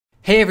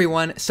Hey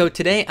everyone, so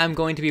today I'm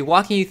going to be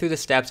walking you through the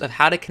steps of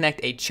how to connect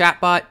a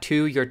chatbot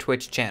to your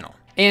Twitch channel.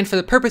 And for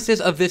the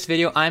purposes of this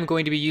video, I'm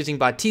going to be using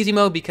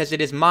Botisimo because it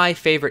is my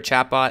favorite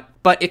chatbot.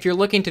 But if you're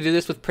looking to do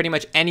this with pretty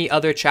much any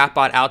other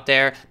chatbot out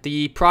there,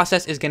 the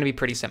process is going to be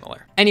pretty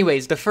similar.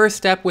 Anyways, the first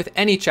step with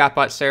any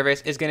chatbot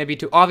service is going to be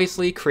to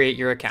obviously create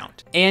your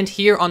account. And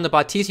here on the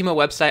Botisimo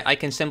website, I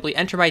can simply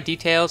enter my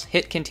details,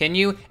 hit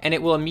continue, and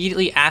it will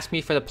immediately ask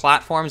me for the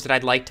platforms that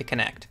I'd like to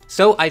connect.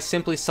 So I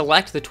simply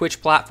select the Twitch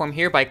platform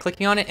here by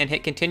clicking on it and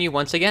hit continue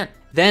once again.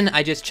 Then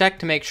I just check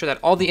to make sure that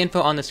all the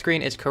info on the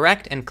screen is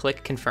correct and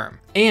click confirm.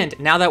 And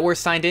now that we're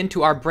signed in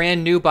to our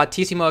brand new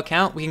Botisimo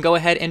account, we can go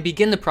ahead and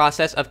begin the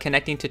process of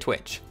connecting to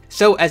Twitch.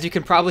 So as you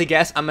can probably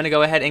guess, I'm going to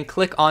go ahead and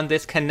click on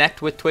this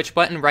connect with Twitch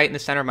button right in the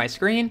center of my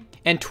screen.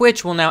 And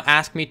Twitch will now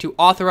ask me to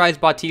authorize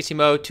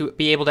Botisimo to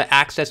be able to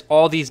access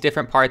all these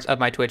different parts of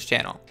my Twitch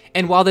channel.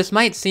 And while this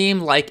might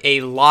seem like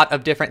a lot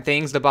of different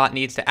things the bot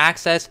needs to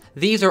access,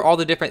 these are all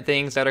the different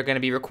things that are going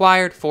to be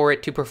required for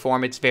it to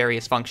perform its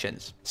various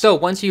functions. So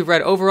once you've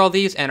read over all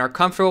these and are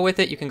comfortable with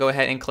it, you can go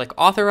ahead and click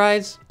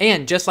authorize.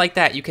 And just like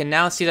that, you can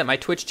now see that my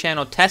Twitch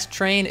channel test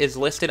train is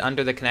listed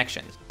under the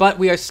connections. But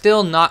we are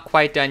still not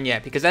quite done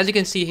yet, because as you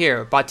can see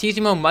here,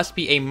 Botisimo must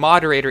be a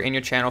moderator in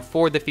your channel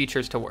for the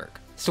features to work.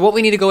 So what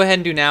we need to go ahead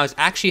and do now is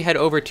actually head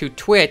over to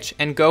Twitch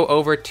and go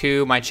over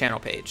to my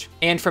channel page.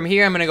 And from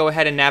here, I'm going to go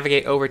ahead and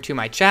navigate over to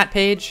my chat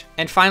page.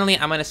 And finally,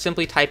 I'm going to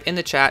simply type in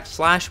the chat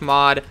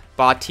 /mod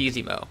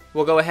Botisimo.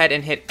 We'll go ahead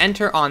and hit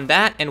enter on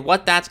that, and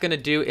what that's going to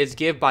do is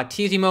give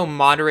Botisimo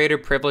moderator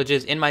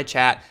privileges in my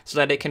chat so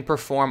that it can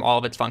perform all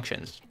of its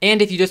functions.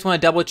 And if you just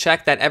want to double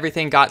check that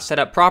everything got set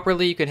up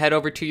properly, you can head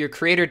over to your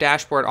creator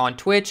dashboard on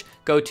Twitch,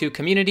 go to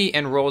community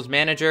and roles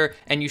manager,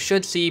 and you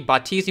should see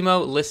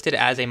Botisimo listed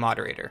as a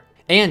moderator.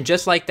 And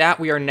just like that,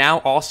 we are now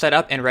all set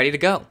up and ready to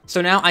go. So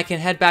now I can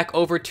head back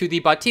over to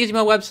the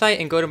Botisimo website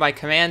and go to my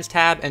commands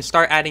tab and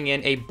start adding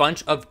in a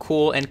bunch of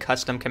cool and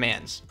custom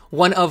commands.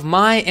 One of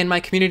my and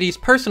my community's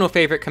personal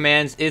favorite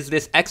commands is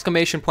this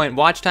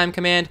 !watch time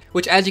command,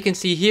 which as you can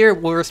see here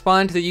will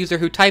respond to the user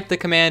who typed the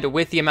command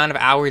with the amount of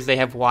hours they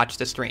have watched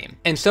the stream.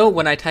 And so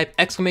when I type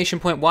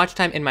 !watch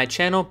time in my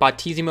channel,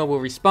 Botisimo will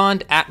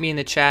respond at me in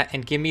the chat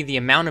and give me the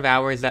amount of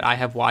hours that I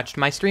have watched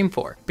my stream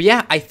for. But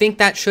yeah, I think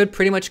that should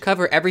pretty much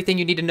cover everything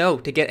you need to know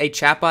to get a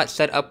chatbot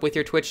set up with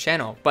your Twitch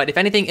channel. But if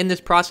anything in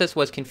this process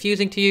was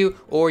confusing to you,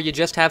 or you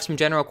just have some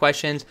general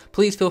questions,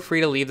 please feel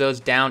free to leave those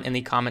down in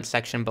the comments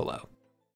section below.